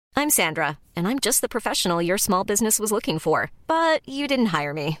I'm Sandra, and I'm just the professional your small business was looking for. But you didn't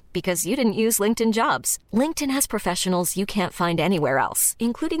hire me because you didn't use LinkedIn Jobs. LinkedIn has professionals you can't find anywhere else,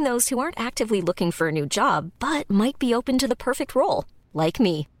 including those who aren't actively looking for a new job, but might be open to the perfect role, like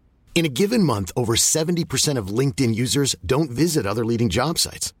me. In a given month, over 70% of LinkedIn users don't visit other leading job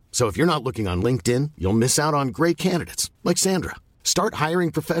sites. So if you're not looking on LinkedIn, you'll miss out on great candidates like Sandra. Start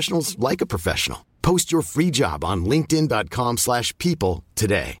hiring professionals like a professional. Post your free job on linkedin.com/people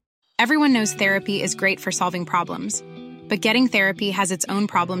today. Everyone knows therapy is great for solving problems, but getting therapy has its own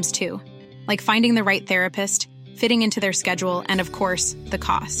problems too, like finding the right therapist, fitting into their schedule, and of course, the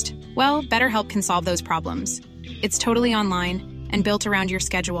cost. Well, BetterHelp can solve those problems. It's totally online and built around your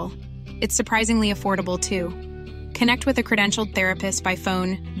schedule. It's surprisingly affordable too. Connect with a credentialed therapist by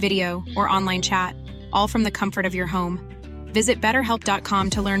phone, video, or online chat, all from the comfort of your home. Visit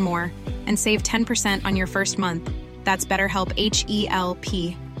BetterHelp.com to learn more and save 10% on your first month. That's BetterHelp,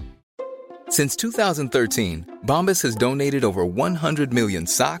 H-E-L-P. Since 2013, Bombas has donated over 100 million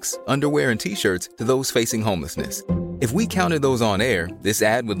socks, underwear, and T-shirts to those facing homelessness. If we counted those on air, this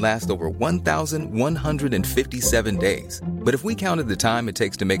ad would last over 1,157 days. But if we counted the time it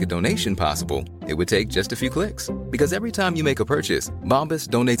takes to make a donation possible, it would take just a few clicks. Because every time you make a purchase, Bombas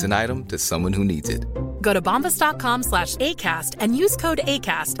donates an item to someone who needs it. Go to bombas.com/ACAST and use code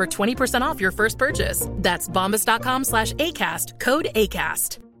ACAST for 20% off your first purchase. That's bombas.com/ACAST, code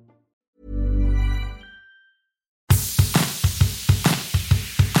ACAST.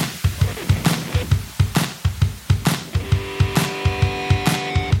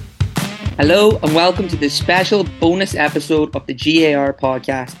 Hello and welcome to this special bonus episode of the GAR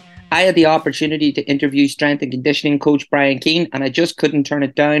podcast. I had the opportunity to interview strength and conditioning coach Brian Keane, and I just couldn't turn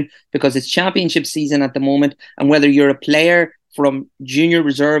it down because it's championship season at the moment, and whether you're a player from junior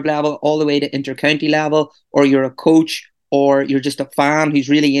reserve level all the way to inter-county level, or you're a coach, or you're just a fan who's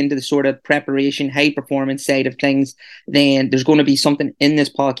really into the sort of preparation, high performance side of things, then there's going to be something in this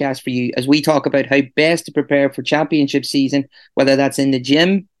podcast for you as we talk about how best to prepare for championship season, whether that's in the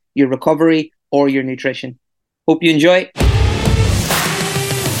gym, your recovery, or your nutrition. Hope you enjoy.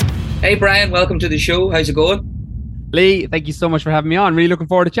 Hey Brian, welcome to the show. How's it going? Lee, thank you so much for having me on. Really looking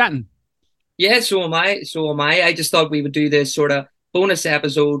forward to chatting. Yeah, so am I. I just thought we would do this sort of bonus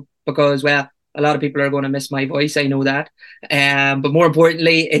episode because, well, a lot of people are going to miss my voice. I know that. But more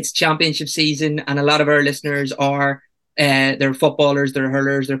importantly, it's championship season and a lot of our listeners are they're footballers, they're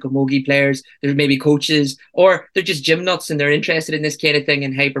hurlers, they're camogie players, they're maybe coaches, or they're just gym nuts and they're interested in this kind of thing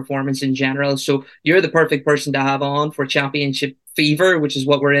and high performance in general. So you're the perfect person to have on for championship fever, which is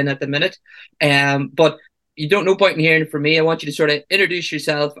what we're in at the minute. But you don't no point in hearing from me. I want you to sort of introduce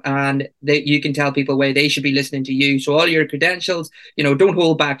yourself and that you can tell people why they should be listening to you. So all your credentials, don't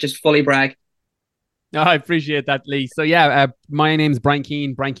hold back, just fully brag. Oh, I appreciate that, Lee. So my name's Brian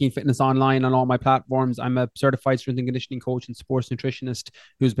Keane Fitness Online on all my platforms. I'm a certified strength and conditioning coach and sports nutritionist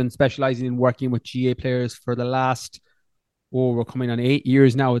who's been specializing in working with GA players for the last, we're coming on 8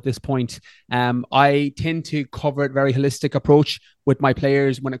 years now at this point. I tend to cover a very holistic approach with my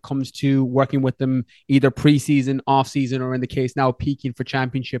players when it comes to working with them either pre-season, off-season, or in the case now peaking for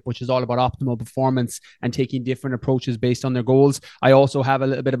championship, which is all about optimal performance and taking different approaches based on their goals. I also have a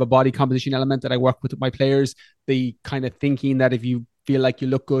little bit of a body composition element that I work with my players, the kind of thinking that if you feel like you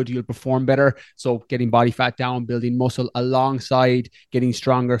look good, you'll perform better. So getting body fat down, building muscle alongside getting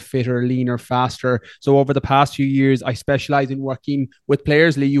stronger, fitter, leaner, faster. So over the past few years, I specialize in working with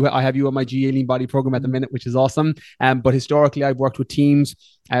players. Lee, I have you on my GA Lean Body program at the minute, which is awesome. But historically, I've worked with teams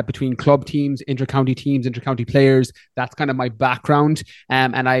between club teams, inter-county players. That's kind of my background.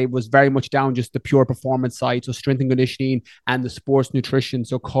 And I was very much down just the pure performance side. So strength and conditioning and the sports nutrition.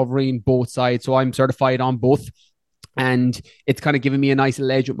 So covering both sides. So I'm certified on both. And it's kind of given me a nice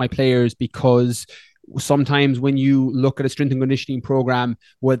edge with my players because sometimes when you look at a strength and conditioning program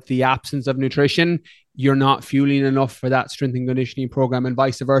with the absence of nutrition, you're not fueling enough for that strength and conditioning program, and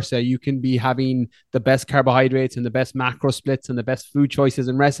vice versa. You can be having the best carbohydrates and the best macro splits and the best food choices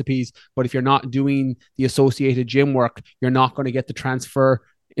and recipes, but if you're not doing the associated gym work, you're not going to get the transfer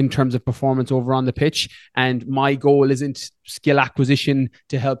in terms of performance over on the pitch. And my goal isn't skill acquisition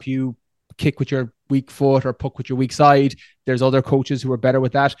to help you kick with your weak foot or puck with your weak side. There's other coaches who are better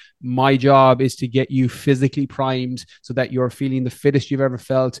with that. My job is to get you physically primed so that you're feeling the fittest you've ever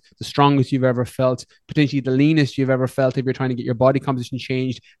felt, the strongest you've ever felt, potentially the leanest you've ever felt if you're trying to get your body composition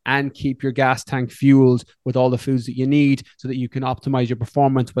changed, and keep your gas tank fueled with all the foods that you need so that you can optimize your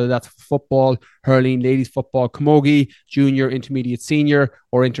performance, whether that's football, hurling, ladies football, camogie, junior, intermediate, senior,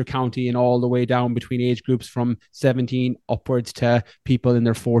 or inter-county, and all the way down between age groups from 17 upwards to people in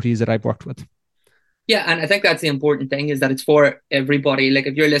their 40s that I've worked with. Yeah, and I think that's the important thing, is that it's for everybody. Like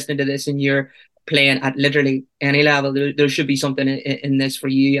if you're listening to this and you're playing at literally any level, there should be something in this for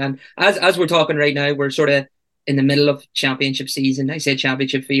you. And as we're talking right now, we're sort of in the middle of championship season. I said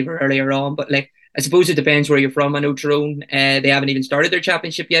championship fever earlier on, but like I suppose it depends where you're from. I know Tyrone, they haven't even started their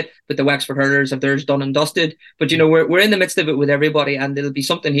championship yet, but the Wexford Hurlers have theirs done and dusted. But you know, we're in the midst of it with everybody, and there'll be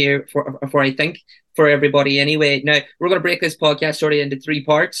something here for I think for everybody anyway. Now we're going to break this podcast sort of into three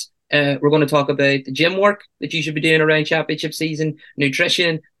parts. We're going to talk about the gym work that you should be doing around championship season,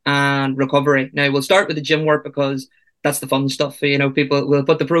 nutrition, and recovery. Now, we'll start with the gym work because that's the fun stuff. You know, people will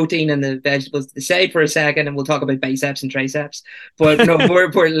put the protein and the vegetables to the side for a second, and we'll talk about biceps and triceps. But no, more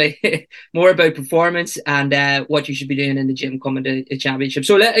importantly, more about performance and what you should be doing in the gym coming to a championship.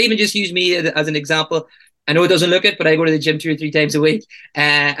 So let even just use me as an example. I know it doesn't look it, but I go to the gym 2 or 3 times a week.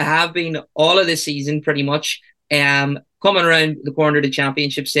 I have been all of this season pretty much. Coming around the corner to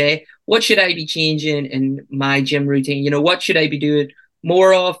championship, say, what should I be changing in my gym routine? You know, what should I be doing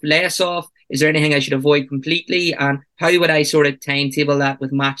more of, less of? Is there anything I should avoid completely? And how would I sort of timetable that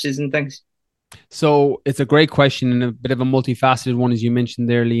with matches and things? So it's a great question and a bit of a multifaceted one, as you mentioned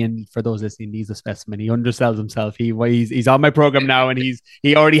there, Lee. And for those listening, he's a specimen. He undersells himself. He's on my program now, and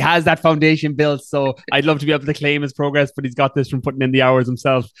he already has that foundation built. So I'd love to be able to claim his progress, but he's got this from putting in the hours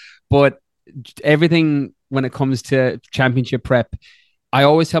himself. But everything when it comes to championship prep, I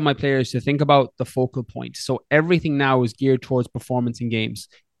always tell my players to think about the focal point. So everything now is geared towards performance in games.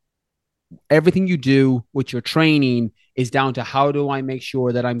 Everything you do with your training is down to how do I make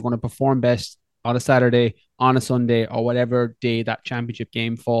sure that I'm going to perform best on a Saturday, on a Sunday, or whatever day that championship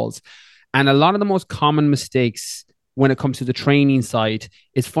game falls. And a lot of the most common mistakes when it comes to the training side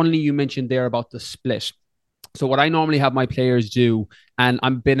is, funnily, you mentioned there about the split. So what I normally have my players do, and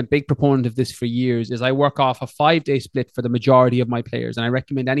I've been a big proponent of this for years, is I work off a 5-day split for the majority of my players. And I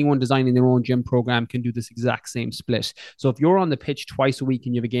recommend anyone designing their own gym program can do this exact same split. So if you're on the pitch twice a week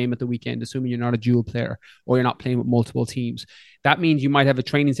and you have a game at the weekend, assuming you're not a dual player or you're not playing with multiple teams, that means you might have a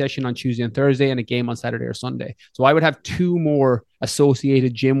training session on Tuesday and Thursday and a game on Saturday or Sunday. So I would have 2 more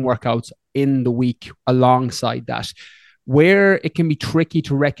associated gym workouts in the week alongside that. Where it can be tricky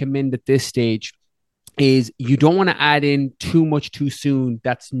to recommend at this stage is you don't want to add in too much too soon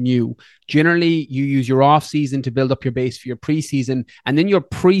that's new. Generally, you use your off season to build up your base for your preseason, and then your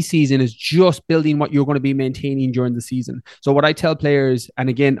preseason is just building what you're going to be maintaining during the season. So what I tell players, and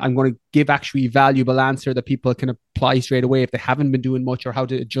again, I'm going to give actually valuable answer that people can apply straight away if they haven't been doing much or how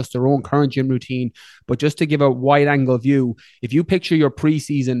to adjust their own current gym routine. But just to give a wide angle view, if you picture your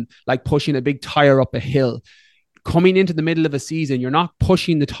preseason like pushing a big tire up a hill, coming into the middle of a season, you're not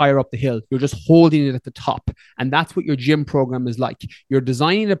pushing the tire up the hill. You're just holding it at the top. And that's what your gym program is like. You're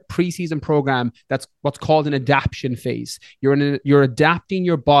designing a preseason program that's what's called an adaptation phase. You're adapting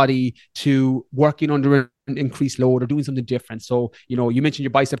your body to working under an increased load or doing something different. So, you know, you mentioned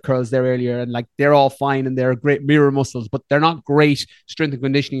your bicep curls there earlier, and like they're all fine and they're great mirror muscles, but they're not great strength and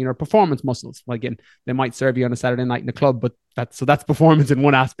conditioning or performance muscles. Well, again, they might serve you on a Saturday night in the club, but that's performance in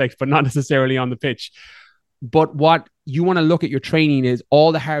one aspect, but not necessarily on the pitch. But what you want to look at your training is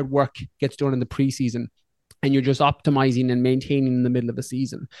all the hard work gets done in the preseason, and you're just optimizing and maintaining in the middle of the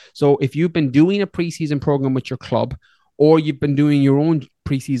season. So if you've been doing a preseason program with your club, or you've been doing your own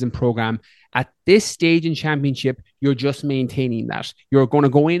preseason program, at this stage in championship, you're just maintaining that. You're going to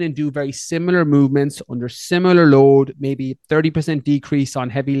go in and do very similar movements under similar load, maybe 30% decrease on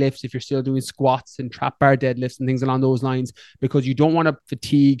heavy lifts if you're still doing squats and trap bar deadlifts and things along those lines, because you don't want to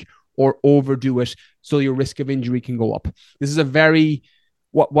fatigue or overdo it so your risk of injury can go up. This is a very,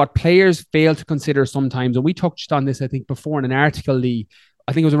 what players fail to consider sometimes, and we touched on this, I think, before in an article, Lee,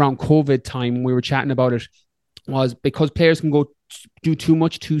 I think it was around COVID time when we were chatting about it, was because players can go do too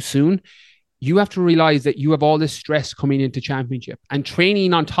much too soon. You have to realize that you have all this stress coming into championship, and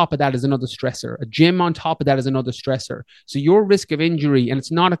training on top of that is another stressor. A gym on top of that is another stressor. So your risk of injury, and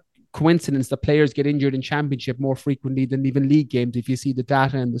it's not a coincidence that players get injured in championship more frequently than even league games. If you see the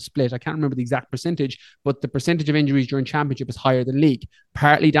data and the split, I can't remember the exact percentage, but the percentage of injuries during championship is higher than league,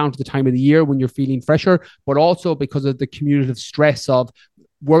 partly down to the time of the year when you're feeling fresher, but also because of the cumulative stress of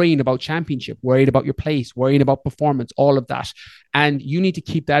worrying about championship, worried about your place, worrying about performance, all of that. And you need to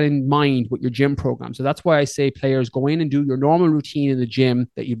keep that in mind with your gym program. So that's why I say players go in and do your normal routine in the gym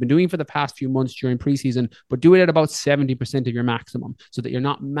that you've been doing for the past few months during preseason, but do it at about 70% of your maximum so that you're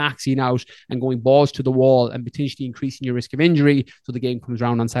not maxing out and going balls to the wall and potentially increasing your risk of injury. So the game comes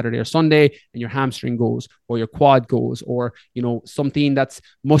around on Saturday or Sunday and your hamstring goes, or your quad goes, or, you know, something that's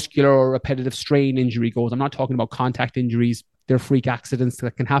muscular or repetitive strain injury goes. I'm not talking about contact injuries. They're freak accidents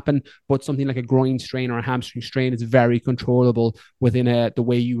that can happen, but something like a groin strain or a hamstring strain is very controllable within the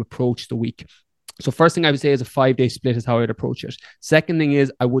way you approach the week. So first thing I would say is a 5-day split is how I'd approach it. Second thing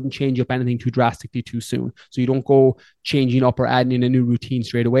is I wouldn't change up anything too drastically too soon. So you don't go changing up or adding in a new routine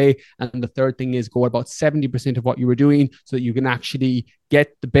straight away. And the third thing is go about 70% of what you were doing so that you can actually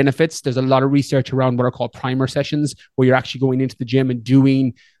get the benefits. There's a lot of research around what are called primer sessions, where you're actually going into the gym and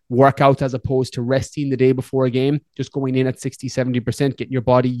doing workouts as opposed to resting the day before a game, just going in at 60-70%, getting your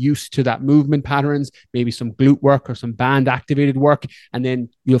body used to that movement patterns, maybe some glute work or some band activated work. And then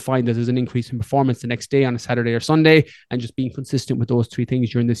you'll find that there's an increase in performance the next day on a Saturday or Sunday. And just being consistent with those three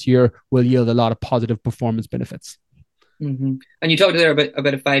things during this year will yield a lot of positive performance benefits. Mm-hmm. And you talked there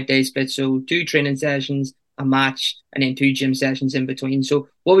about a 5-day split. So 2 training sessions, a match, and then 2 gym sessions in between. So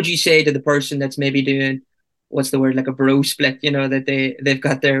what would you say to the person that's maybe doing, what's the word, like a bro split, that they've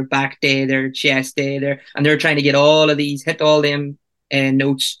got their back day, their chest day there, and they're trying to get all of these, hit all them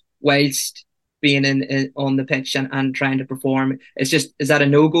notes whilst being in on the pitch and trying to perform? Is that a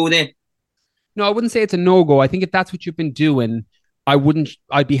no-go then? No, I wouldn't say it's a no-go. I think if that's what you've been doing,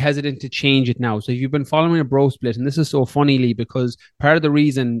 I'd be hesitant to change it now. So if you've been following a bro split, and this is so funny, Lee, because part of the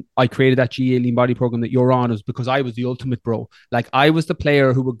reason I created that GA lean body program that you're on was because I was the ultimate bro. Like, I was the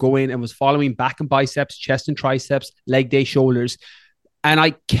player who would go in and was following back and biceps, chest and triceps, leg day, shoulders. And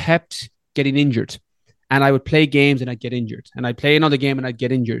I kept getting injured. And I would play games and I'd get injured. And I'd play another game and I'd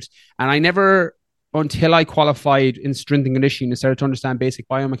get injured. And I never, until I qualified in strength and conditioning and started to understand basic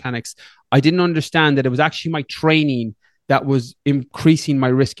biomechanics, I didn't understand that it was actually my training that was increasing my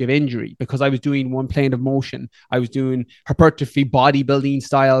risk of injury, because I was doing one plane of motion. I was doing hypertrophy, bodybuilding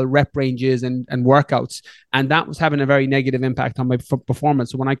style rep ranges and workouts. And that was having a very negative impact on my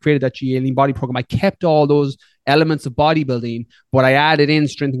performance. So when I created that GA lean body program, I kept all those elements of bodybuilding, but I added in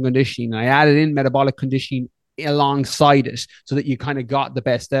strength and conditioning. I added in metabolic conditioning alongside it, so that you kind of got the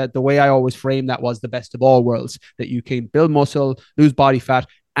best. The way I always frame that was the best of all worlds, that you can build muscle, lose body fat,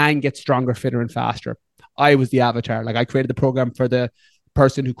 and get stronger, fitter, and faster. I was the avatar. Like, I created the program for the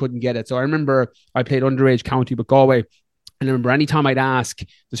person who couldn't get it. So I remember I played underage county with Galway. And I remember anytime I'd ask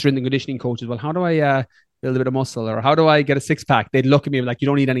the strength and conditioning coaches, well, how do I build a bit of muscle, or how do I get a six pack? They'd look at me like, you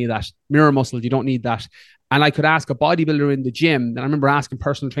don't need any of that. Mirror muscle, you don't need that. And I could ask a bodybuilder in the gym. And I remember asking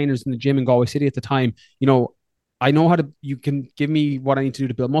personal trainers in the gym in Galway City at the time, I know you can give me what I need to do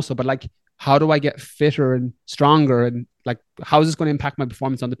to build muscle, but like, how do I get fitter and stronger? And like, how is this going to impact my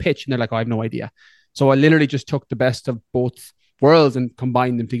performance on the pitch? And they're like, oh, I have no idea. So I literally just took the best of both worlds and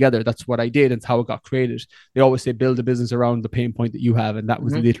combined them together. That's what I did. It's how it got created. They always say build a business around the pain point that you have. And that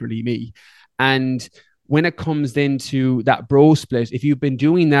was literally me. And when it comes into that bro split, if you've been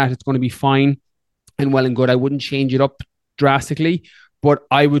doing that, it's going to be fine and well and good. I wouldn't change it up drastically, but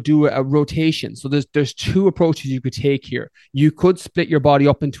I would do a rotation. So there's 2 approaches you could take here. You could split your body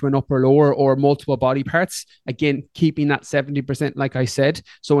up into an upper lower or multiple body parts. Again, keeping that 70%, like I said.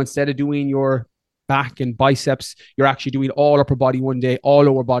 So instead of doing your back and biceps, you're actually doing all upper body one day, all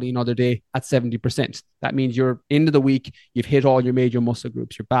lower body another day at 70%. That means you're into the week, you've hit all your major muscle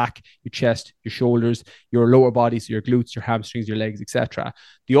groups, your back, your chest, your shoulders, your lower body, so your glutes, your hamstrings, your legs, etc.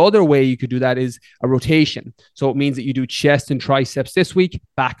 The other way you could do that is a rotation. So it means that you do chest and triceps this week,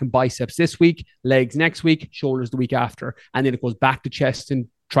 back and biceps this week, legs next week, shoulders the week after. And then it goes back to chest and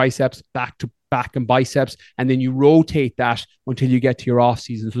triceps, back to back and biceps, and then you rotate that until you get to your off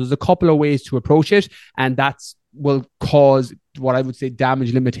season. So there's a couple of ways to approach it, and that's will cause what I would say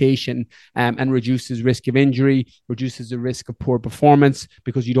damage limitation, and reduces risk of injury, reduces the risk of poor performance,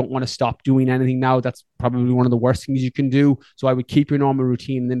 because you don't want to stop doing anything now. That's probably one of the worst things you can do. So I would keep your normal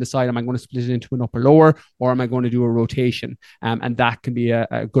routine and then decide, am I going to split it into an upper lower, or am I going to do a rotation? And that can be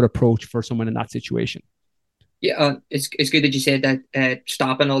a good approach for someone in that situation. Yeah, it's good that you said that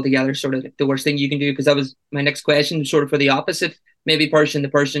stopping altogether sort of the worst thing you can do, because that was my next question, sort of for the opposite maybe person, the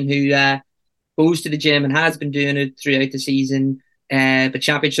person who goes to the gym and has been doing it throughout the season, but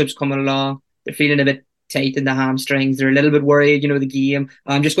championships coming along, they're feeling a bit tight in the hamstrings, they're a little bit worried, the game.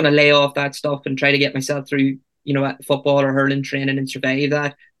 I'm just going to lay off that stuff and try to get myself through, football or hurling training and survive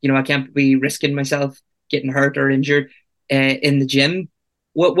that. I can't be risking myself getting hurt or injured in the gym.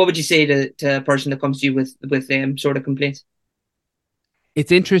 What would you say to a person that comes to you with them sort of complaints? It's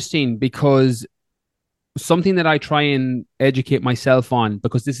interesting because something that I try and educate myself on,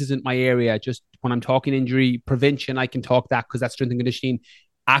 because this isn't my area, just when I'm talking injury prevention, I can talk that because that's strength and conditioning.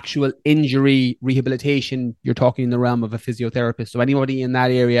 Actual injury rehabilitation, you're talking in the realm of a physiotherapist. So anybody in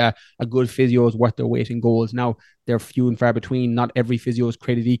that area, a good physio is worth their weight in gold. Now, they're few and far between. Not every physio is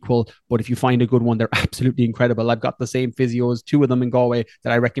created equal, but if you find a good one, they're absolutely incredible. I've got the same physios, 2 of them in Galway,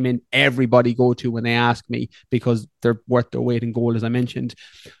 that I recommend everybody go to when they ask me, because they're worth their weight in gold, as I mentioned.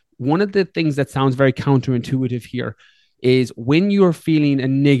 One of the things that sounds very counterintuitive here is when you're feeling a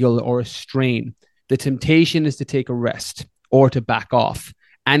niggle or a strain, the temptation is to take a rest or to back off.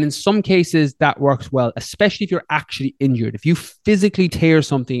 And in some cases, that works well, especially if you're actually injured. If you physically tear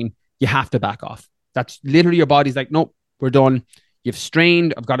something, you have to back off. That's literally your body's like, nope, we're done. You've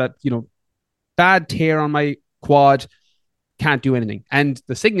strained. I've got a, bad tear on my quad. Can't do anything. And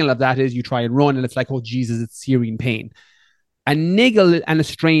the signal of that is you try and run and it's like, oh, Jesus, it's searing pain. A niggle and a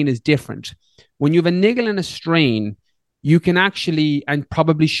strain is different. When you have a niggle and a strain, you can actually and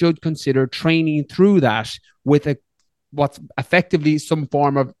probably should consider training through that with what's effectively some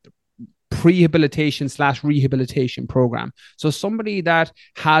form of prehabilitation/rehabilitation program. So somebody that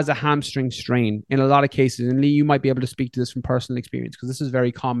has a hamstring strain in a lot of cases, and Lee, you might be able to speak to this from personal experience because this is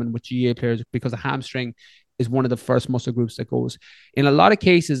very common with GA players because a hamstring is one of the first muscle groups that goes. In a lot of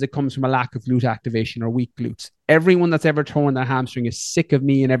cases, it comes from a lack of glute activation or weak glutes. Everyone that's ever torn their hamstring is sick of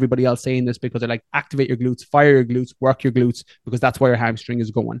me and everybody else saying this because they're like, activate your glutes, fire your glutes, work your glutes, because that's where your hamstring is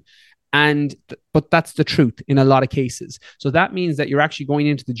going. But that's the truth in a lot of cases. So that means that you're actually going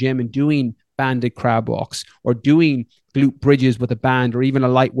into the gym and doing banded crab walks or doing glute bridges with a band or even a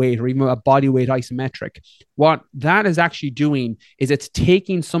lightweight or even a body weight isometric. What that is actually doing is it's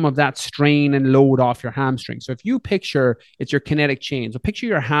taking some of that strain and load off your hamstring. So if you picture it's your kinetic chain, so picture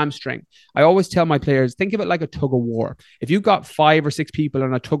your hamstring. I always tell my players, think of it like a tug of war. If you've got 5 or 6 people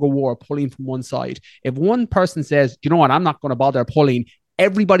on a tug of war pulling from one side, if one person says, you know what, I'm not going to bother pulling,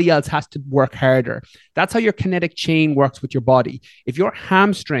 everybody else has to work harder. That's how your kinetic chain works with your body. If your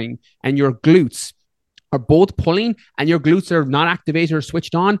hamstring and your glutes are both pulling and your glutes are not activated or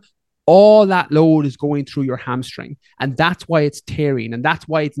switched on, all that load is going through your hamstring. And that's why it's tearing and that's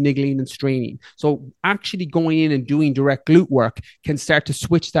why it's niggling and straining. So actually going in and doing direct glute work can start to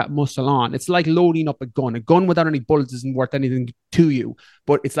switch that muscle on. It's like loading up a gun. A gun without any bullets isn't worth anything to you,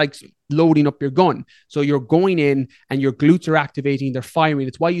 but it's like loading up your gun. So you're going in and your glutes are activating, they're firing.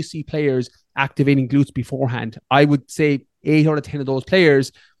 It's why you see players activating glutes beforehand. I would say 8 out of 10 of those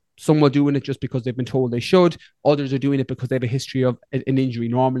players, some are doing it just because they've been told they should. Others are doing it because they have a history of an injury,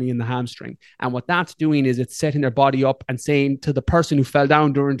 normally in the hamstring. And what that's doing is it's setting their body up and saying to the person who fell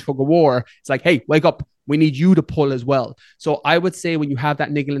down during tug of war, it's like, hey, wake up. We need you to pull as well. So I would say when you have that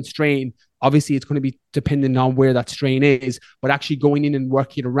niggle and strain, obviously it's going to be dependent on where that strain is, but actually going in and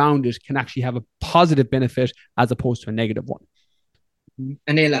working around it can actually have a positive benefit as opposed to a negative one.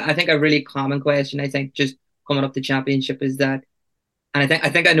 And Neil, I think a really common question, I think, just coming up the championship is that, and I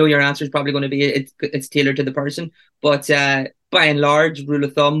think I know your answer is probably going to be it's tailored to the person, but by and large, rule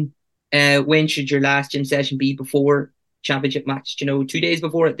of thumb, when should your last gym session be before championship match? 2 days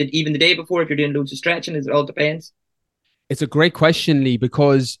before, even the day before, if you're doing loads of stretching, it all depends. It's a great question, Lee,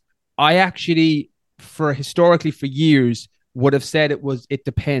 because I actually, historically for years, would have said it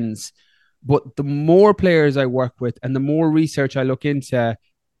depends. But the more players I work with and the more research I look into,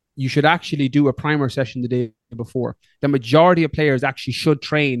 you should actually do a primer session the day before. The majority of players actually should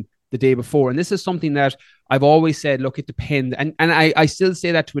train the day before. And this is something that I've always said, look, it depends. And I still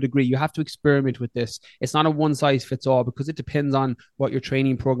say that to a degree. You have to experiment with this. It's not a one size fits all because it depends on what your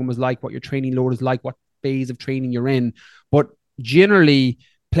training program is like, what your training load is like, what phase of training you're in. But generally,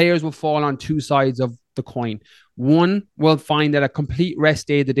 players will fall on 2 sides of the coin. One will find that a complete rest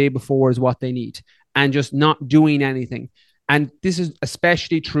day the day before is what they need and just not doing anything. And this is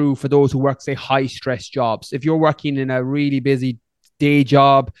especially true for those who work, say, high stress jobs. If you're working in a really busy day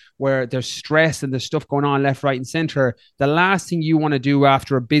job where there's stress and there's stuff going on left, right, and center, the last thing you want to do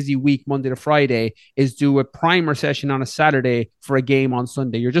after a busy week, Monday to Friday, is do a primer session on a Saturday for a game on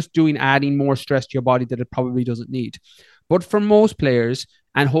Sunday. You're just adding more stress to your body that it probably doesn't need. But for most players,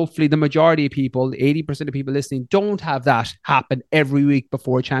 and hopefully the majority of people, 80% of people listening, don't have that happen every week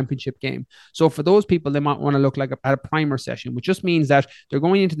before a championship game. So for those people, they might want to look like at a primer session, which just means that they're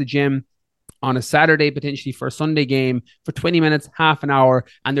going into the gym on a Saturday, potentially for a Sunday game for 20 minutes, half an hour,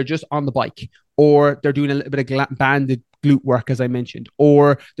 and they're just on the bike, or they're doing a little bit of banded glute work, as I mentioned,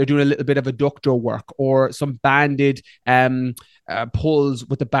 or they're doing a little bit of adductor work or some banded pulls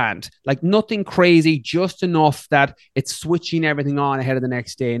with the band. Like nothing crazy, just enough that it's switching everything on ahead of the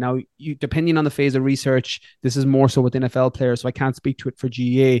next day. Now, depending on the phase of research, this is more so with NFL players, so I can't speak to it for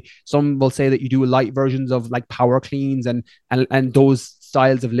GA. Some will say that you do light versions of like power cleans and those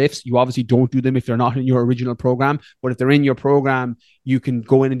styles of lifts. You obviously don't do them if they're not in your original program, but if they're in your program, you can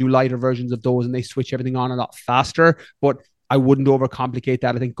go in and do lighter versions of those and they switch everything on a lot faster. But I wouldn't overcomplicate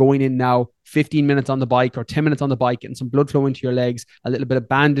that. I think going in now, 15 minutes on the bike or 10 minutes on the bike, getting some blood flow into your legs, a little bit of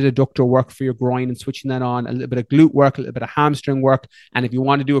banded adductor work for your groin and switching that on, a little bit of glute work, a little bit of hamstring work. And if you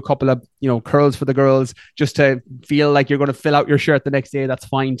want to do a couple of, curls for the girls, just to feel like you're going to fill out your shirt the next day, that's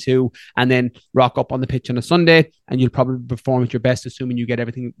fine too. And then rock up on the pitch on a Sunday and you'll probably perform at your best, assuming you get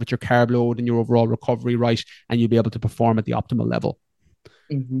everything with your carb load and your overall recovery right, and you'll be able to perform at the optimal level.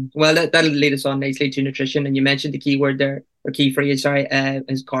 Mm-hmm. Well, that'll lead us on nicely to nutrition. And you mentioned the key word there, or key phrase, sorry,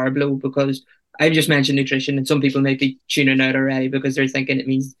 is carb load, because I've just mentioned nutrition and some people might be tuning out already because they're thinking it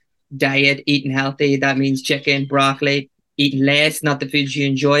means diet, eating healthy. That means chicken, broccoli, eating less, not the foods you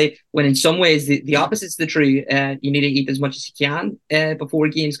enjoy. When in some ways, the opposite's the true. You need to eat as much as you can before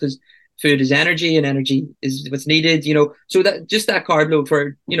games, because food is energy and energy is what's needed, So that just that carb load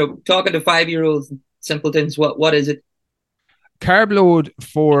for, talking to 5-year-olds, simpletons, what is it? Carb load,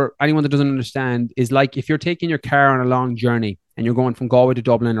 for anyone that doesn't understand, is like if you're taking your car on a long journey and you're going from Galway to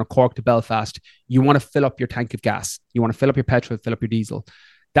Dublin or Cork to Belfast, you want to fill up your tank of gas. You want to fill up your petrol, fill up your diesel.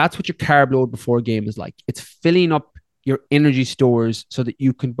 That's what your carb load before a game is like. It's filling up your energy stores so that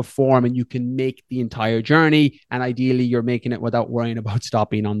you can perform and you can make the entire journey. And ideally, you're making it without worrying about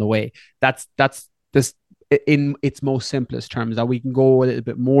stopping on the way. That's this in its most simplest terms. Now we can go a little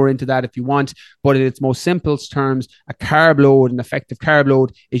bit more into that if you want, but in its most simplest terms, a carb load, an effective carb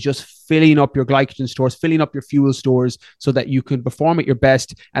load, is just filling up your glycogen stores, filling up your fuel stores so that you can perform at your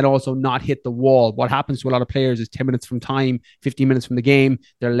best and also not hit the wall. What happens to a lot of players is 10 minutes from time, 15 minutes from the game,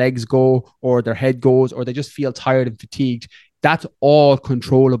 their legs go or their head goes, or they just feel tired and fatigued. That's all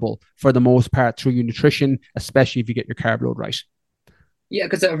controllable for the most part through your nutrition, especially if you get your carb load right. Yeah,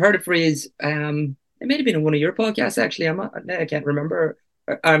 because I've heard a phrase, it may have been in one of your podcasts, actually. I can't remember.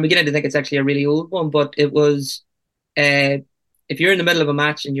 I'm beginning to think it's actually a really old one, but it was, if you're in the middle of a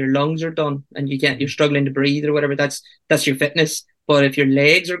match and your lungs are done and you're struggling to breathe or whatever, that's your fitness. But if your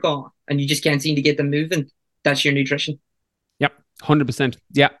legs are gone and you just can't seem to get them moving, that's your nutrition. Yep, 100%.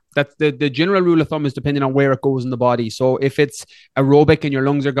 Yeah, that's the general rule of thumb, is depending on where it goes in the body. So if it's aerobic and your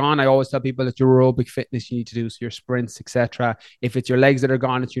lungs are gone, I always tell people it's your aerobic fitness you need to do, so your sprints, etc. If it's your legs that are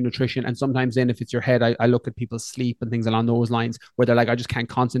gone, it's your nutrition. And sometimes then if it's your head, I look at people's sleep and things along those lines where they're like, I just can't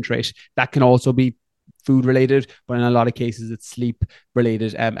concentrate. That can also be food related, but in a lot of cases it's sleep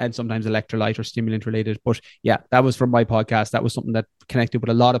related, and sometimes electrolyte or stimulant related. But yeah, that was from my podcast. That was something that connected with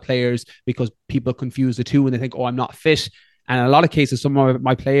a lot of players, because people confuse the two and they think, oh, I'm not fit. And in a lot of cases, some of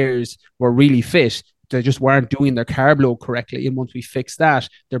my players were really fit. They just weren't doing their carb load correctly. And once we fixed that,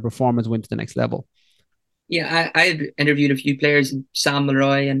 their performance went to the next level. Yeah, I've interviewed a few players, Sam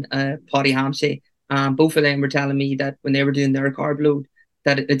Leroy and Paddy Hampsey. Both of them were telling me that when they were doing their carb load,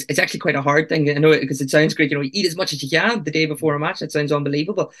 that it's actually quite a hard thing. I know, because it sounds great, eat as much as you can the day before a match. It sounds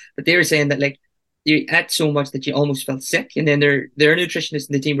unbelievable. But they were saying that, like, you ate so much that you almost felt sick. And then their nutritionists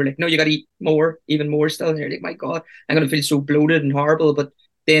in the team were like, no, you got to eat more, even more still. And you're like, my God, I'm going to feel so bloated and horrible. But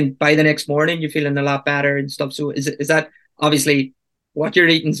then by the next morning, you're feeling a lot better and stuff. So is that obviously what you're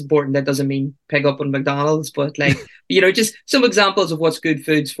eating is important? That doesn't mean pick up on McDonald's, but like, just some examples of what's good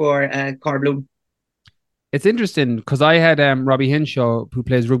foods for carb load. It's interesting because I had Robbie Hinshaw, who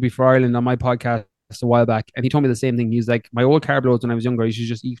plays rugby for Ireland, on my podcast a while back, and he told me the same thing. He's like, my old carb loads when I was younger, I used to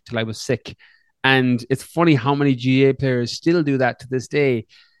just eat till I was sick. And it's funny how many GA players still do that to this day.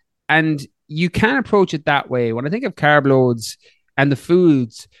 And you can approach it that way. When I think of carb loads and the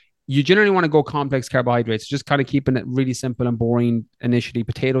foods, you generally want to go complex carbohydrates, just kind of keeping it really simple and boring initially.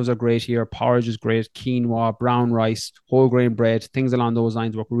 Potatoes are great here. Porridge is great. Quinoa, brown rice, whole grain bread, things along those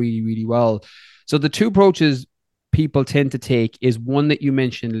lines work really, really well. So the two approaches people tend to take is one that you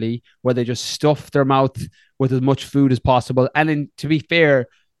mentioned, Lee, where they just stuff their mouth with as much food as possible. And then, to be fair,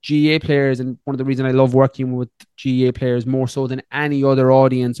 GA players, and one of the reasons I love working with GA players more so than any other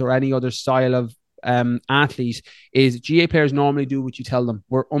audience or any other style of athlete, is GA players normally do what you tell them.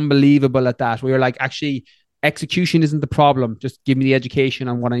 We're unbelievable at that. We're like, actually, execution isn't the problem. Just give me the education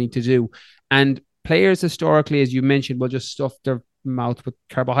on what I need to do. And players historically, as you mentioned, will just stuff their mouth with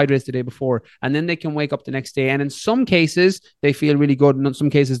carbohydrates the day before, and then they can wake up the next day, and in some cases they feel really good, and in some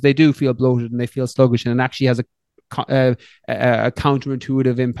cases they do feel bloated and they feel sluggish, and it actually has a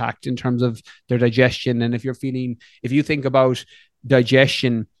counterintuitive impact in terms of their digestion. And if you think about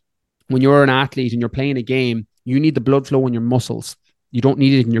digestion, when you're an athlete and you're playing a game, you need the blood flow in your muscles. You don't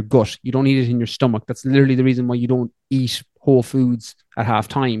need it in your gut. You don't need it in your stomach. That's literally the reason why you don't eat whole foods at half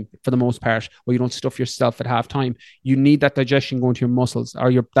time for the most part, or you don't stuff yourself at half time. You need that digestion going to your muscles,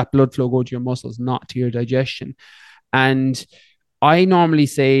 or that blood flow going to your muscles, not to your digestion. And I normally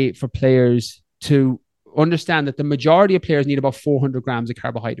say for players to understand that the majority of players need about 400 grams of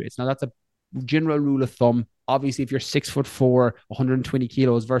carbohydrates. Now, that's a general rule of thumb, obviously, if you're 6'4", 120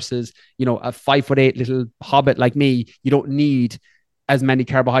 kilos versus, a 5'8" little hobbit like me, you don't need as many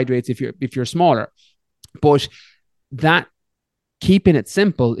carbohydrates if you're smaller. But that, keeping it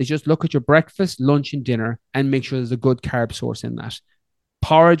simple, is just look at your breakfast, lunch, and dinner and make sure there's a good carb source in that.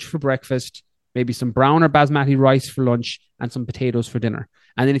 Porridge for breakfast, maybe some brown or basmati rice for lunch, and some potatoes for dinner.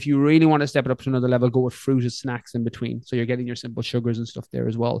 And then if you really want to step it up to another level, go with fruit and snacks in between. So you're getting your simple sugars and stuff there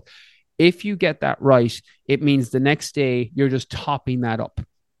as well. If you get that right, it means the next day you're just topping that up.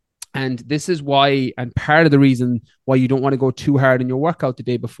 And this is why, and part of the reason why you don't want to go too hard in your workout the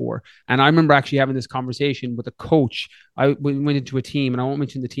day before. And I remember actually having this conversation with a coach. I went into a team, and I won't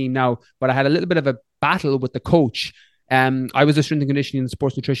mention the team now, but I had a little bit of a battle with the coach. I was a strength and conditioning and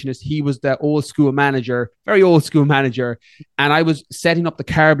sports nutritionist. He was the old school manager, very old school manager. And I was setting up the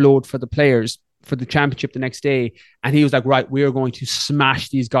carb load for the players for the championship the next day. And he was like, right, we're going to smash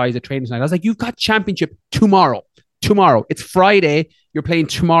these guys at training tonight. I was like, you've got championship tomorrow. It's Friday. You're playing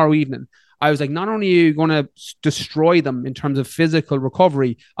tomorrow evening. I was like, not only are you going to destroy them in terms of physical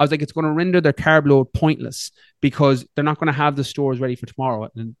recovery, I was like, it's going to render their carb load pointless because they're not going to have the stores ready for tomorrow.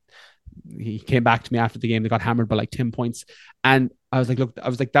 And he came back to me after the game. They got hammered by like 10 points. And I was like, look,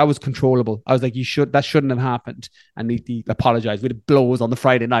 that was controllable. I was like, that shouldn't have happened. And he apologized. We had blows on the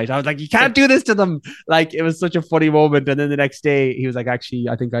Friday night. I was like, you can't do this to them. Like, it was such a funny moment. And then the next day he was like, actually,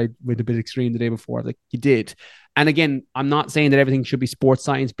 I think I went a bit extreme the day before. I was like, you did. And again, I'm not saying that everything should be sports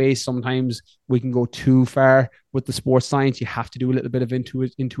science based. Sometimes we can go too far with the sports science. You have to do a little bit of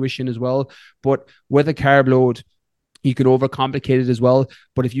intuition as well. But with a carb load, you can overcomplicate it as well.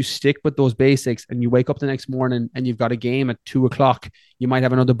 But if you stick with those basics and you wake up the next morning and you've got a game at 2:00, you might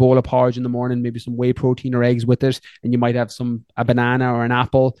have another bowl of porridge in the morning, maybe some whey protein or eggs with it. And you might have a banana or an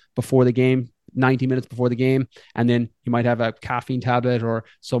apple before the game, 90 minutes before the game. And then you might have a caffeine tablet or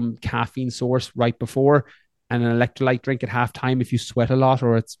some caffeine source right before, and an electrolyte drink at halftime if you sweat a lot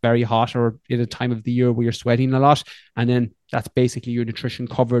or it's very hot or at a time of the year where you're sweating a lot. And then that's basically your nutrition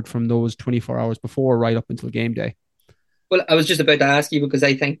covered from those 24 hours before right up until game day. Well, I was just about to ask you, because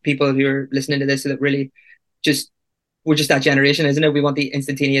I think people who are listening to this that really we're just that generation, isn't it? We want the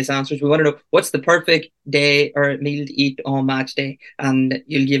instantaneous answers. We want to know what's the perfect day or meal to eat on match day. And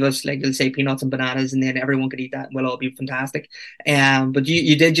you'll give us, like, you'll say peanuts and bananas, and then everyone could eat that and we'll all be fantastic. But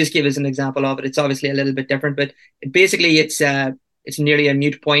you did just give us an example of it. It's obviously a little bit different, but basically it's nearly a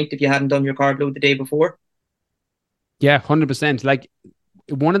moot point if you hadn't done your carb load the day before. Yeah, 100%. Like,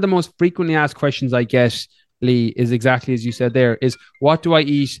 one of the most frequently asked questions I get, Lee, is exactly as you said there, is what do I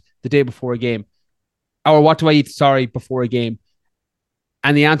eat the day before a game? Or what do I eat, before a game?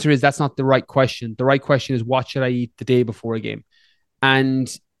 And the answer is that's not the right question. The right question is, what should I eat the day before a game? And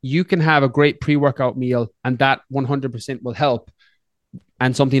you can have a great pre-workout meal and that 100% will help.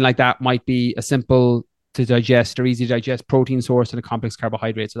 And something like that might be a simple to digest or easy to digest protein source and a complex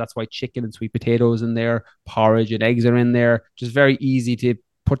carbohydrate. So that's why chicken and sweet potatoes in there, porridge and eggs are in there. Just very easy to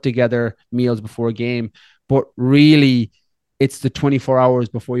put together meals before a game. But really, it's the 24 hours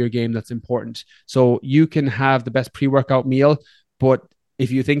before your game that's important. So you can have the best pre-workout meal, but if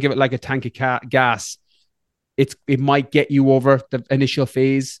you think of it like a tank of gas, it might get you over the initial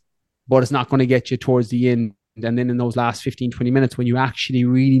phase, but it's not going to get you towards the end. And then in those last 15, 20 minutes, when you actually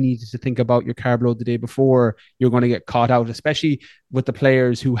really needed to think about your carb load the day before, you're going to get caught out, especially with the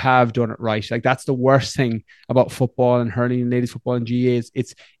players who have done it right. Like, that's the worst thing about football and hurling and ladies football and GA is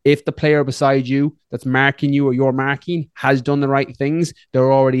it's if the player beside you that's marking you or you're marking has done the right things,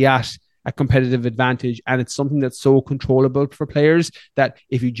 they're already at a competitive advantage. And it's something that's so controllable for players that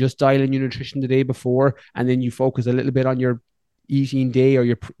if you just dial in your nutrition the day before and then you focus a little bit on your eating day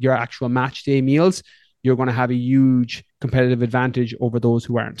or your actual match day meals, you're going to have a huge competitive advantage over those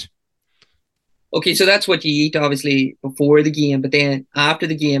who aren't. Okay, so that's what you eat, obviously, before the game, but then after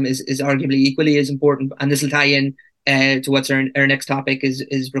the game is arguably equally as important. And this will tie in to what's our next topic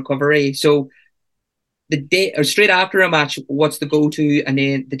is recovery. So the day or straight after a match, what's the go-to? And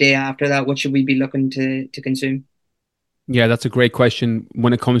then the day after that, what should we be looking to consume? Yeah, that's a great question.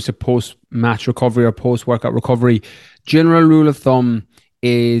 When it comes to post-match recovery or post-workout recovery, general rule of thumb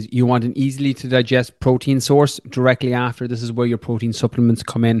is you want an easily to digest protein source directly after. This is where your protein supplements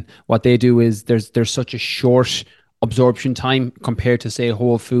come in. What they do is there's such a short absorption time compared to, say,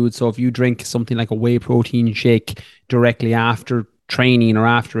 whole food. So if you drink something like a whey protein shake directly after training or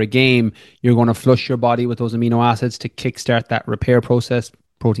after a game, you're going to flush your body with those amino acids to kickstart that repair process,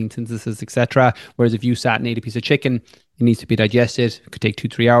 protein synthesis, etc. Whereas if you sat and ate a piece of chicken, it needs to be digested. It could take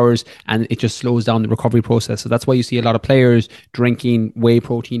 2-3 hours and it just slows down the recovery process. So that's why you see a lot of players drinking whey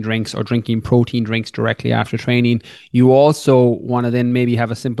protein drinks or drinking protein drinks directly after training. You also want to then maybe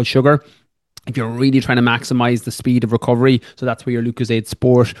have a simple sugar If you're really trying to maximize the speed of recovery, so that's where your Lucozade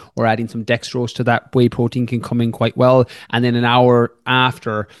Sport or adding some dextrose to that whey protein can come in quite well. And then an hour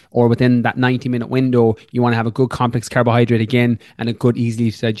after or within that 90-minute window, you want to have a good complex carbohydrate again and a good, easily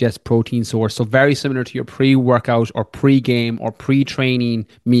to digest protein source. So very similar to your pre-workout or pre-game or pre-training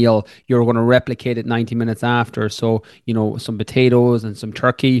meal, you're going to replicate it 90 minutes after. So, some potatoes and some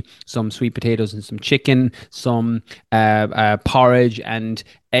turkey, some sweet potatoes and some chicken, some porridge and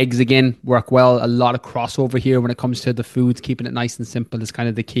eggs again work well. A lot of crossover here when it comes to the foods. Keeping it nice and simple is kind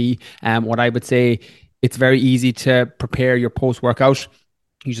of the key. What I would say, it's very easy to prepare your post-workout.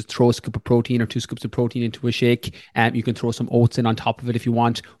 You just throw a scoop of protein or 2 scoops of protein into a shake. You can throw some oats in on top of it if you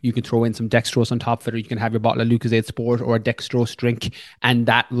want. You can throw in some dextrose on top of it, or you can have your bottle of Lucozade Sport or a dextrose drink, and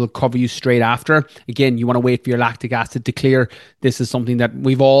that will cover you straight after. Again, you want to wait for your lactic acid to clear. This is something that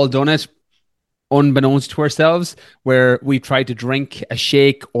we've all done it, unbeknownst to ourselves, where we try to drink a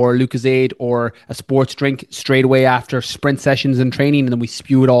shake or Lucozade or a sports drink straight away after sprint sessions and training, and then we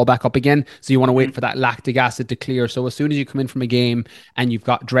spew it all back up again. So you want to wait for that lactic acid to clear. So as soon as you come in from a game and you've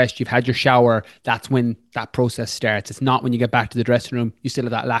got dressed, you've had your shower, that's when that process starts. It's not when you get back to the dressing room, you still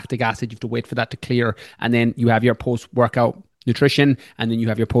have that lactic acid, you have to wait for that to clear, and then you have your post-workout nutrition, and then you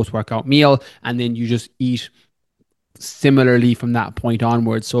have your post-workout meal, and then you just eat similarly from that point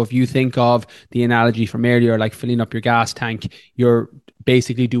onwards. So if you think of the analogy from earlier, like filling up your gas tank, you're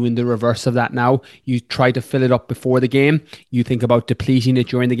basically doing the reverse of that now. You try to fill it up before the game. You think about depleting it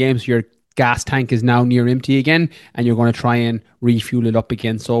during the game. So your gas tank is now near empty again, and you're going to try and refuel it up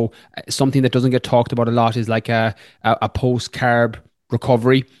again. So something that doesn't get talked about a lot is like a post-carb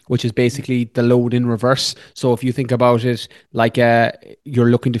recovery, which is basically the load in reverse. So if you think about it like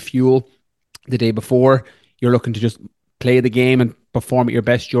you're looking to fuel the day before, you're looking to just play the game and perform at your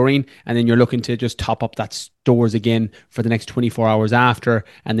best during, and then you're looking to just top up that stores again for the next 24 hours after,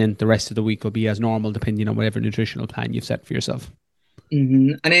 and then the rest of the week will be as normal depending on whatever nutritional plan you've set for yourself.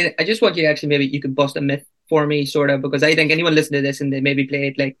 And then I just want you to actually, maybe you could bust a myth for me, sort of, because I think anyone listening to this and they maybe play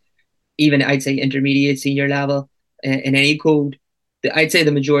it like even I'd say intermediate, senior level in any code, I'd say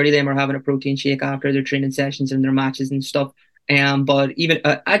the majority of them are having a protein shake after their training sessions and their matches and stuff. But even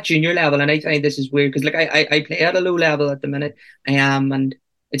at junior level, and I find this is weird because like I play at a low level at the minute, and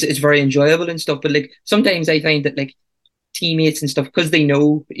it's very enjoyable and stuff. But like sometimes I find that like teammates and stuff, because they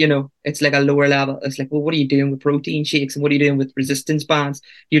know, it's like a lower level. It's like, well, what are you doing with protein shakes and what are you doing with resistance bands?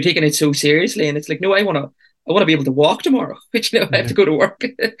 You're taking it so seriously, and it's like, no, I want to be able to walk tomorrow, but I have to go to work.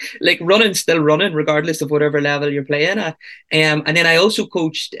 Like running, still running, regardless of whatever level you're playing at. And then I also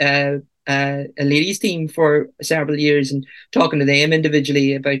coached a ladies team for several years, and talking to them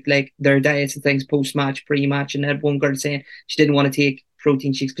individually about like their diets and things post-match, pre-match, and I had one girl saying she didn't want to take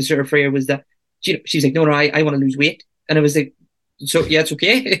protein shakes because her fear was that she's like, no, I want to lose weight. And I was like, so yeah, it's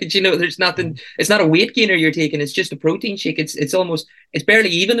okay. There's nothing, it's not a weight gainer you're taking, it's just a protein shake. It's barely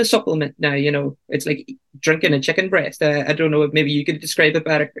even a supplement now, it's like drinking a chicken breast. I don't know if maybe you could describe it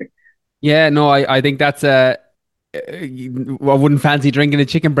better. Yeah, no, I think that's I wouldn't fancy drinking a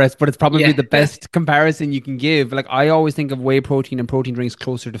chicken breast, but it's probably the best comparison you can give. Like I always think of whey protein and protein drinks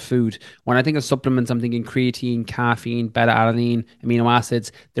closer to food. When I think of supplements, I'm thinking creatine, caffeine, beta-alanine, amino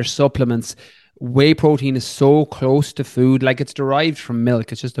acids. They're supplements. Whey protein is so close to food, like it's derived from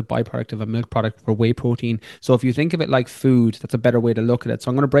milk. It's just a byproduct of a milk product for whey protein. So if you think of it like food, that's a better way to look at it. So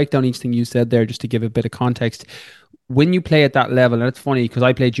I'm going to break down each thing you said there just to give a bit of context. When you play at that level, and it's funny because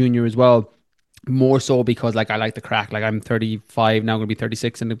I play junior as well, more so because like I like the crack. Like I'm 35 now, I'm gonna be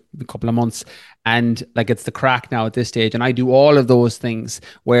 36 in a couple of months, and like it's the crack now at this stage. And I do all of those things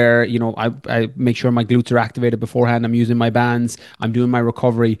where I make sure my glutes are activated beforehand. I'm using my bands. I'm doing my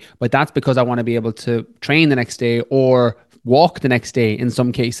recovery, but that's because I want to be able to train the next day or walk the next day in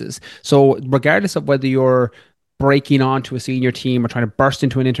some cases. So regardless of whether you're breaking onto a senior team or trying to burst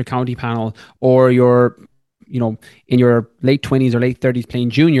into an inter-county panel, or you're in your late 20s or late 30s playing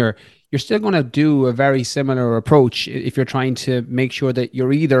junior, you're still going to do a very similar approach if you're trying to make sure that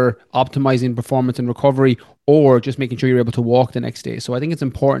you're either optimizing performance and recovery or just making sure you're able to walk the next day. So I think it's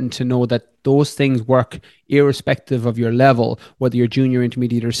important to know that those things work irrespective of your level, whether you're junior,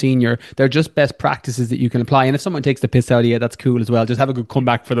 intermediate, or senior. They're just best practices that you can apply. And if someone takes the piss out of you, that's cool as well. Just have a good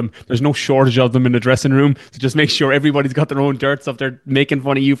comeback for them. There's no shortage of them in the dressing room. So just make sure everybody's got their own dirt. So if they're making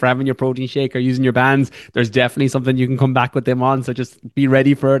fun of you for having your protein shake or using your bands, there's definitely something you can come back with them on. So just be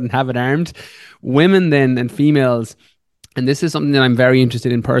ready for it and have it armed. Women then and females, and this is something that I'm very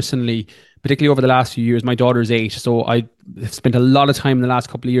interested in personally, particularly over the last few years. My daughter's 8, so I spent a lot of time in the last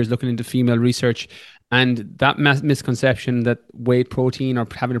couple of years looking into female research, and that misconception that whey protein or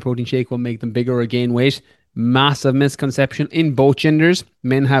having a protein shake will make them bigger or gain weight, massive misconception in both genders.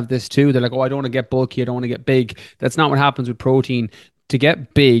 Men have this too. They're like, oh, I don't want to get bulky, I don't want to get big. That's not what happens with protein. To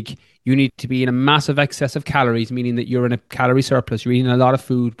get big, you need to be in a massive excess of calories, meaning that you're in a calorie surplus. You're eating a lot of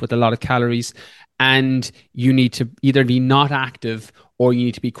food with a lot of calories, and you need to either be not active, or you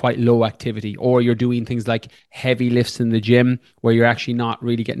need to be quite low activity, or you're doing things like heavy lifts in the gym where you're actually not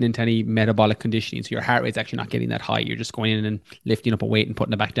really getting into any metabolic conditioning. So your heart rate's actually not getting that high. You're just going in and lifting up a weight and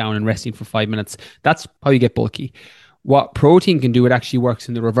putting it back down and resting for 5 minutes. That's how you get bulky. What protein can do, it actually works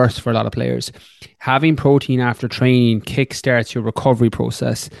in the reverse for a lot of players. Having protein after training kickstarts your recovery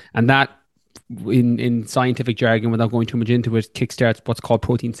process, and that, in scientific jargon, without going too much into it, kickstarts what's called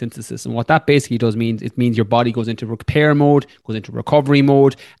protein synthesis. And what that basically does means, it means your body goes into repair mode, goes into recovery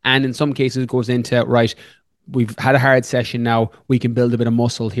mode, and in some cases goes into, right, we've had a hard session now, we can build a bit of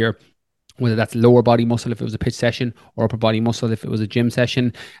muscle here, whether that's lower body muscle if it was a pitch session, or upper body muscle if it was a gym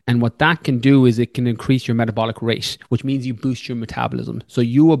session. And what that can do is it can increase your metabolic rate, which means you boost your metabolism. So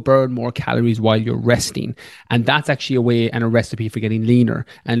you will burn more calories while you're resting. And that's actually a way and a recipe for getting leaner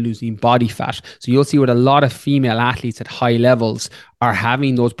and losing body fat. So you'll see with a lot of female athletes at high levels are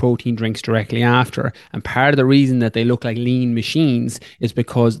having those protein drinks directly after. And part of the reason that they look like lean machines is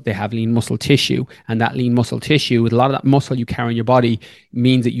because they have lean muscle tissue. And that lean muscle tissue, with a lot of that muscle you carry in your body,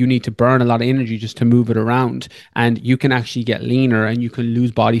 means that you need to burn a lot of energy just to move it around. And you can actually get leaner, and you can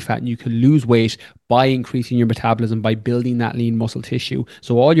lose body fat, and you can lose weight by increasing your metabolism, by building that lean muscle tissue.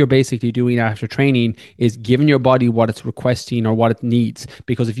 So all you're basically doing after training is giving your body what it's requesting or what it needs.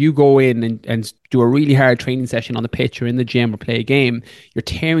 Because if you go in and do a really hard training session on the pitch or in the gym or play a game, you're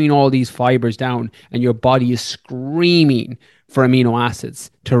tearing all these fibers down, and your body is screaming for amino acids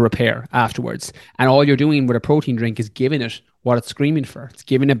to repair afterwards. And all you're doing with a protein drink is giving it what it's screaming for. It's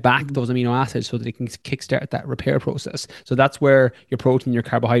giving it back those amino acids so that it can kickstart that repair process. So that's where your protein, your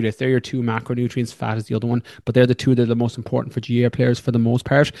carbohydrates, they're your two macronutrients. Fat is the other one, but they're the two that are the most important for GA players for the most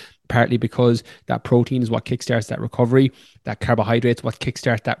part, partly because that protein is what kickstarts that recovery. That carbohydrates what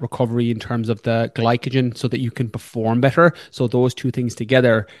kickstart that recovery in terms of the glycogen so that you can perform better. So those two things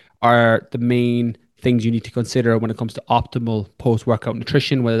together are the main things you need to consider when it comes to optimal post-workout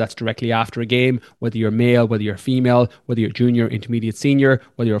nutrition, whether that's directly after a game, whether you're male, whether you're female, whether you're junior, intermediate, senior,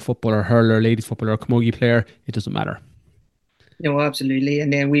 whether you're a footballer, hurler, ladies footballer, or camogie player, it doesn't matter. No, absolutely.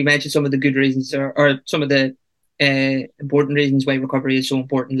 And then we mentioned some of the good reasons, or some of the important reasons why recovery is so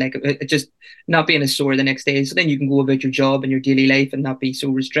important, like just not being as sore the next day. So then you can go about your job and your daily life and not be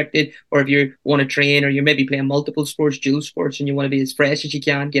so restricted. Or if you want to train, or you're maybe playing multiple sports, dual sports, and you want to be as fresh as you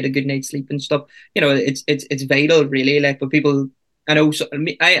can, get a good night's sleep and stuff. You know, it's vital, really. Like, but people, I know,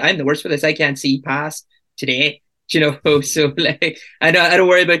 I'm the worst for this. I can't see past today. You know, so like I don't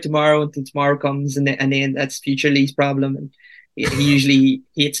worry about tomorrow until tomorrow comes, and then that's future Lee's problem, and he usually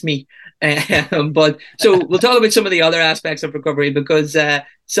hates me. But so we'll talk about some of the other aspects of recovery, because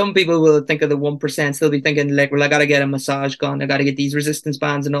some people will think of the 1%. They'll be thinking like, well, I got to get a massage gun, I got to get these resistance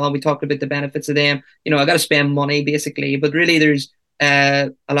bands and all. We talked about the benefits of them. You know, I got to spend money basically, but really there's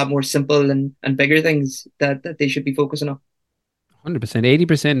a lot more simple and bigger things that they should be focusing on. 100%.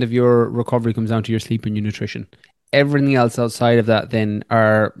 80% of your recovery comes down to your sleep and your nutrition. Everything else outside of that then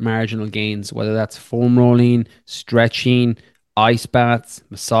are marginal gains, whether that's foam rolling, stretching, ice baths,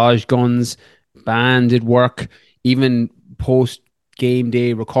 massage guns, banded work, even post game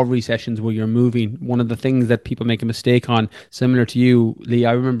day recovery sessions where you're moving. One of the things that people make a mistake on, similar to you, Lee,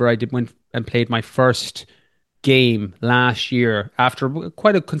 I remember I went and played my first game last year after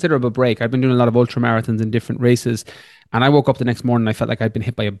quite a considerable break. I've been doing a lot of ultra marathons and different races, and I woke up the next morning and I felt like I'd been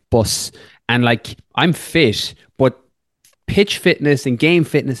hit by a bus. And like, I'm fit, but pitch fitness and game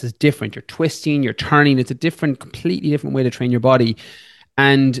fitness is different. You're twisting, you're turning. It's a completely different way to train your body.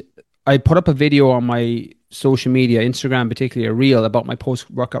 And I put up a video on my social media, Instagram particularly, a reel about my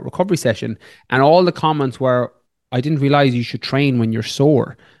post-workout recovery session. And all the comments were, I didn't realize you should train when you're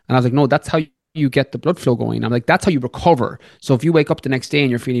sore. And I was like, no, that's how you get the blood flow going. I'm like, that's how you recover. So if you wake up the next day and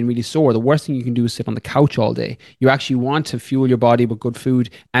you're feeling really sore, the worst thing you can do is sit on the couch all day. You actually want to fuel your body with good food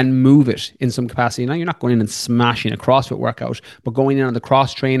and move it in some capacity. Now, you're not going in and smashing a CrossFit workout, but going in on the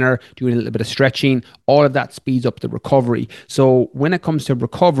cross trainer, doing a little bit of stretching, all of that speeds up the recovery. So when it comes to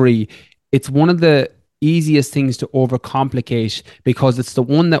recovery, it's one of the easiest things to overcomplicate, because it's the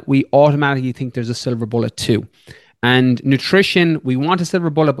one that we automatically think there's a silver bullet to. And nutrition, we want a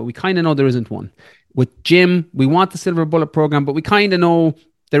silver bullet, but we kind of know there isn't one. With gym, we want the silver bullet program, but we kind of know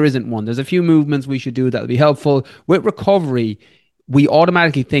there isn't one. There's a few movements we should do that will be helpful. With recovery, we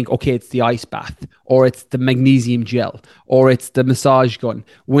automatically think, okay, it's the ice bath, or it's the magnesium gel, or it's the massage gun.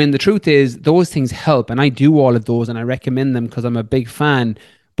 When the truth is, those things help. And I do all of those and I recommend them because I'm a big fan.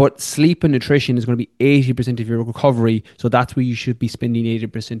 But sleep and nutrition is going to be 80% of your recovery. So that's where you should be spending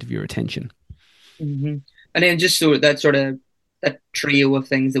 80% of your attention. Mm-hmm. And then just so that sort of that trio of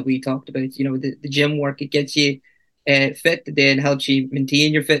things that we talked about, the gym work, it gets you fit, then helps you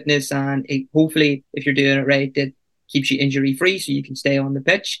maintain your fitness, and it, hopefully, if you're doing it right, that keeps you injury free so you can stay on the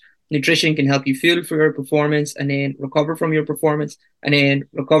pitch. Nutrition can help you fuel for your performance and then recover from your performance. And then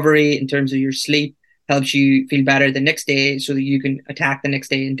recovery in terms of your sleep helps you feel better the next day so that you can attack the next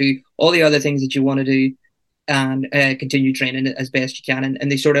day and do all the other things that you want to do and continue training as best you can.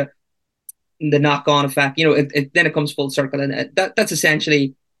 And they sort of, the knock-on effect, then it comes full circle. And that's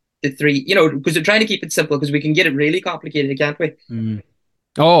essentially the three, because they're trying to keep it simple because we can get it really complicated, can't we?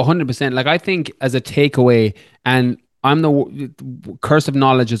 Oh, 100%. Like I think as a takeaway, and I'm the curse of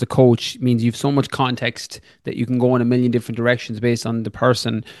knowledge as a coach means you've so much context that you can go in a million different directions based on the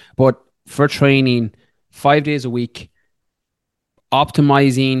person. But for training 5 days a week,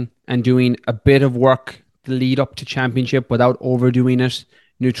 optimizing and doing a bit of work to lead up to championship without overdoing it.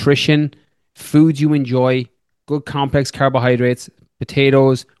 Nutrition, foods you enjoy, good complex carbohydrates,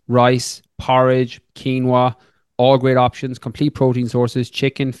 potatoes, rice, porridge, quinoa, all great options, complete protein sources,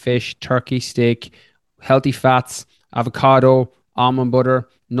 chicken, fish, turkey, steak, healthy fats, avocado, almond butter,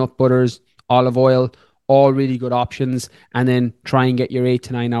 nut butters, olive oil, all really good options. And then try and get your 8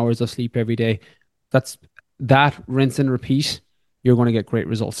 to 9 hours of sleep every day. That's that, rinse and repeat. You're going to get great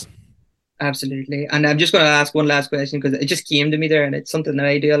results. Absolutely. And I'm just going to ask one last question because it just came to me there, and it's something that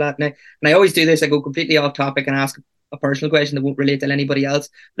I do a lot now. And I always do this. I go completely off topic and ask a personal question that won't relate to anybody else.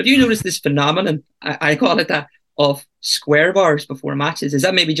 But have you noticed this phenomenon, I call it that, of square bars before matches? Is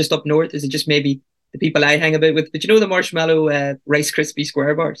that maybe just up north? Is it just maybe the people I hang about with? But the marshmallow Rice Krispie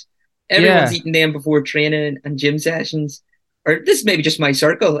square bars? Everyone's eating them before training and gym sessions. Or this is maybe just my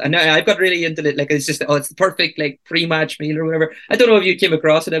circle. And now I've got really into it. Like, it's just, it's the perfect like pre-match meal or whatever. I don't know if you came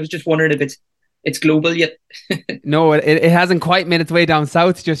across it. I was just wondering if it's global yet. No, it hasn't quite made its way down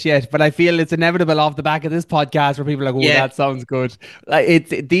south just yet, but I feel it's inevitable off the back of this podcast where people are like, that sounds good. Like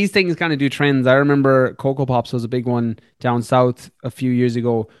these things kind of do trends. I remember Cocoa Pops was a big one down south a few years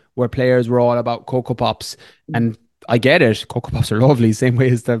ago where players were all about Cocoa Pops. And I get it. Cocoa Pops are lovely, same way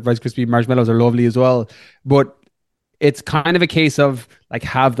as the Rice Krispie marshmallows are lovely as well. But it's kind of a case of like,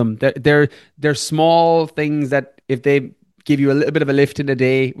 have them. They're small things that if they give you a little bit of a lift in the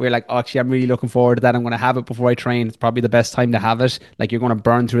day, where you're like, oh, actually, I'm really looking forward to that. I'm going to have it before I train. It's probably the best time to have it. Like, you're going to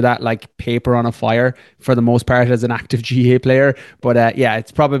burn through that like paper on a fire for the most part as an active GA player. But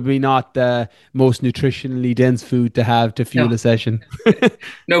it's probably not the most nutritionally dense food to have to fuel a session.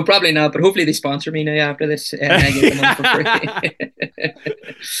 No, probably not. But hopefully they sponsor me now after this. And I get them on for free.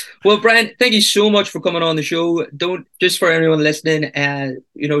 Well, Brian, thank you so much for coming on the show. Just for everyone listening,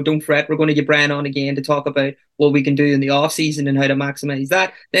 don't fret. We're going to get Brian on again to talk about what we can do in the off season and how to maximize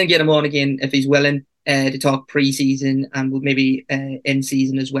that. Then get him on again if he's willing to talk pre-season and maybe in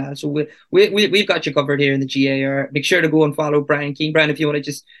season as well. So we've got you covered here in the GAR. Make sure to go and follow Brian Keane. Brian, if you want to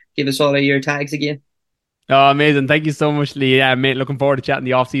just give us all of your tags again. Oh, amazing. Thank you so much, Lee. Yeah, mate, looking forward to chatting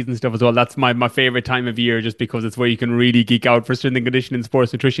the off-season stuff as well. That's my favorite time of year just because it's where you can really geek out for strength and conditioning,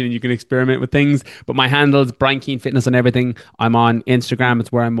 sports nutrition, and you can experiment with things. But my handle's Brian Keane Fitness on everything. I'm on Instagram.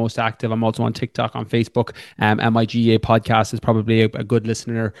 It's where I'm most active. I'm also on TikTok, on Facebook. And my GA podcast is probably a good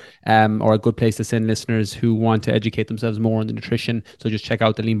listener or a good place to send listeners who want to educate themselves more on the nutrition. So just check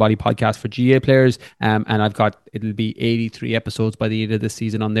out the Lean Body podcast for GA players. And it'll be 83 episodes by the end of this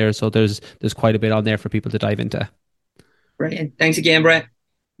season on there. So there's quite a bit on there for people to dive into. Brilliant. Thanks again, Brett.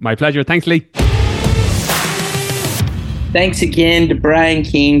 My pleasure. Thanks, Lee. Thanks again to Brian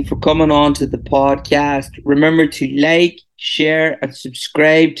Keane for coming on to the podcast. Remember to like, share, and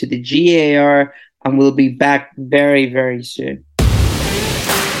subscribe to the GAR, and we'll be back very, very soon.